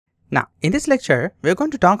Now, in this lecture, we're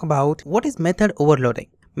going to talk about what is method overloading.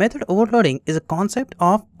 Method overloading is a concept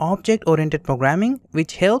of object-oriented programming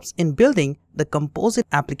which helps in building the composite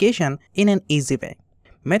application in an easy way.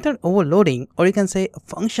 Method overloading, or you can say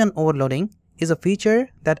function overloading, is a feature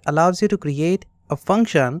that allows you to create a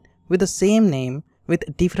function with the same name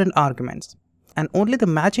with different arguments, and only the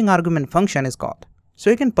matching argument function is called. So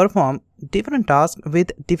you can perform different tasks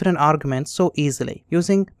with different arguments so easily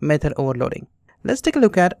using method overloading. Let's take a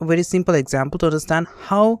look at a very simple example to understand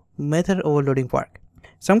how method overloading works.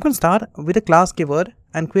 So I'm going to start with a class keyword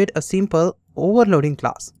and create a simple overloading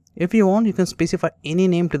class. If you want, you can specify any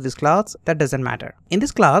name to this class, that doesn't matter. In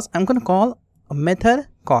this class, I'm going to call a method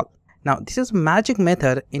call. Now, this is a magic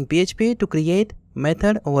method in PHP to create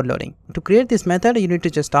method overloading. To create this method, you need to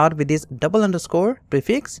just start with this double underscore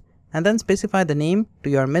prefix and then specify the name to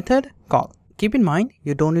your method call. Keep in mind,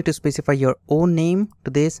 you don't need to specify your own name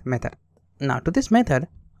to this method. Now to this method,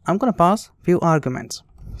 I'm going to pass few arguments.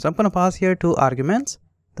 So I'm going to pass here two arguments.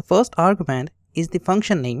 The first argument is the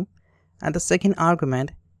function name and the second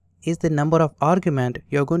argument is the number of argument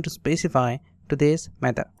you're going to specify to this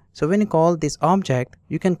method. So when you call this object,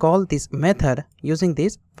 you can call this method using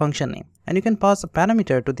this function name, and you can pass a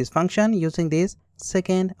parameter to this function using this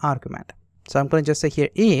second argument. So I'm going to just say here,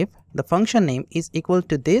 if the function name is equal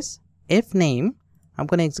to this if name, I'm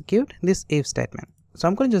going to execute this if statement. So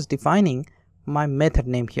I'm going to just defining my method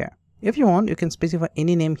name here. If you want, you can specify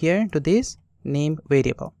any name here to this name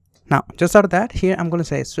variable. Now, just out of that, here I'm going to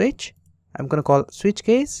say switch. I'm going to call switch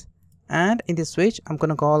case, and in this switch, I'm going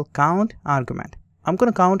to call count argument. I'm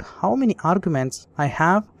going to count how many arguments I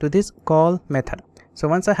have to this call method. So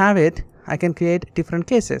once I have it, I can create different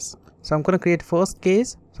cases. So I'm going to create first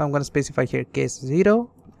case. So I'm going to specify here case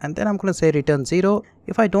 0, and then I'm going to say return 0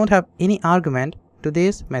 if I don't have any argument to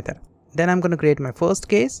this method. Then I'm going to create my first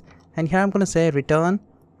case, and here I'm going to say return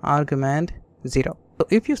argument 0. So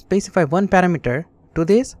if you specify one parameter to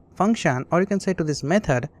this function, or you can say to this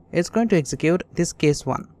method, it's going to execute this case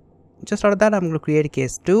 1. Just out of that, I'm going to create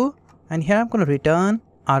case 2, and here I'm going to return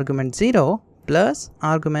argument 0 plus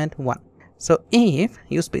argument 1. So if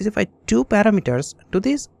you specify two parameters to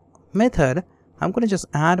this method, I'm going to just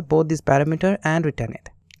add both this parameter and return it.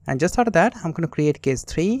 And just out of that, I'm going to create case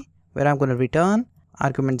 3 where I'm going to return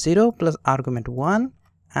argument 0 plus argument 1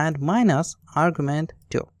 and minus argument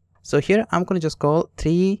 2. So here I'm going to just call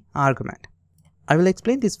 3 argument. I will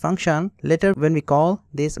explain this function later when we call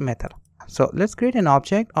this method. So let's create an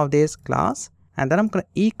object of this class, and then I'm going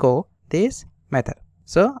to echo this method.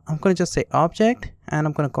 So I'm going to just say object, and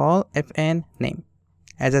I'm going to call fn name.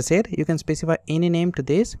 As I said, you can specify any name to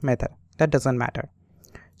this method, that doesn't matter.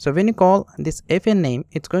 So when you call this fn name,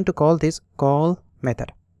 it's going to call this call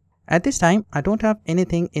method. At this time, I don't have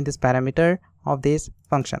anything in this parameter of this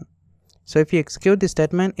function. So if you execute this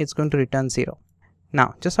statement, it's going to return 0.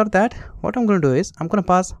 Now, just for that, what I'm going to do is I'm going to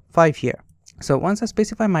pass 5 here. So once I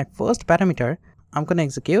specify my first parameter, I'm going to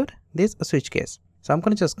execute this switch case. So I'm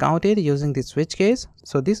going to just count it using this switch case.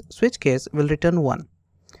 So this switch case will return 1.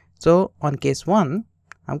 So on case 1,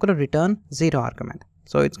 I'm going to return 0 argument.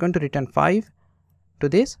 So it's going to return 5 to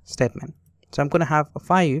this statement. So I'm going to have a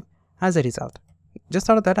 5 as a result. Just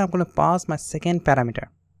out of that, I'm going to pass my second parameter.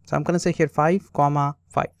 So I'm going to say here 5,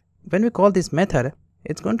 5. When we call this method,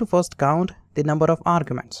 it's going to first count the number of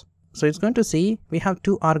arguments. So it's going to see we have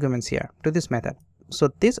 2 arguments here to this method. So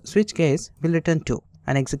this switch case will return 2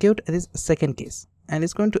 and execute this second case. And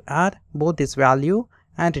it's going to add both this value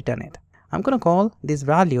and return it. I'm going to call these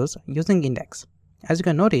values using index. As you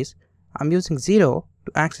can notice, I'm using 0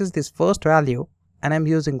 to access this first value, and I'm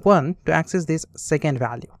using 1 to access this second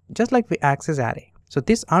value, just like we access array. So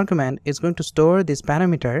this argument is going to store this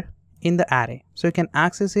parameter in the array, so you can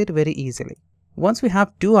access it very easily. Once we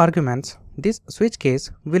have 2 arguments, this switch case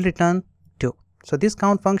will return 2. So this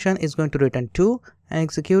count function is going to return 2 and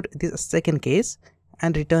execute this second case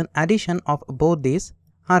and return addition of both these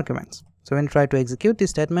arguments. So when you try to execute this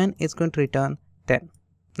statement, it's going to return 10.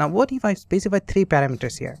 Now what if I specify 3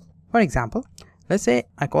 parameters here? For example, let's say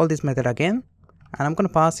I call this method again, and I'm going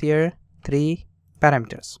to pass here 3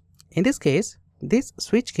 parameters. In this case, this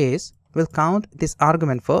switch case will count this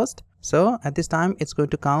argument first. So at this time, it's going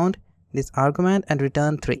to count this argument and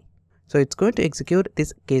return 3. So it's going to execute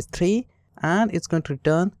this case 3, and it's going to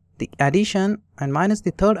return the addition and minus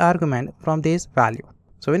the third argument from this value.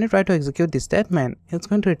 So when you try to execute this statement, it's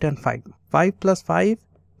going to return 5. 5 plus 5,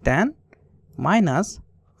 10, minus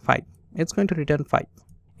 5. It's going to return 5.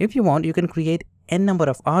 If you want, you can create n number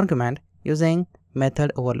of argument using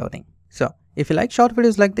method overloading. So if you like short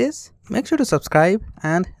videos like this, make sure to subscribe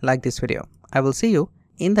and like this video. I will see you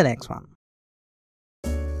in the next one.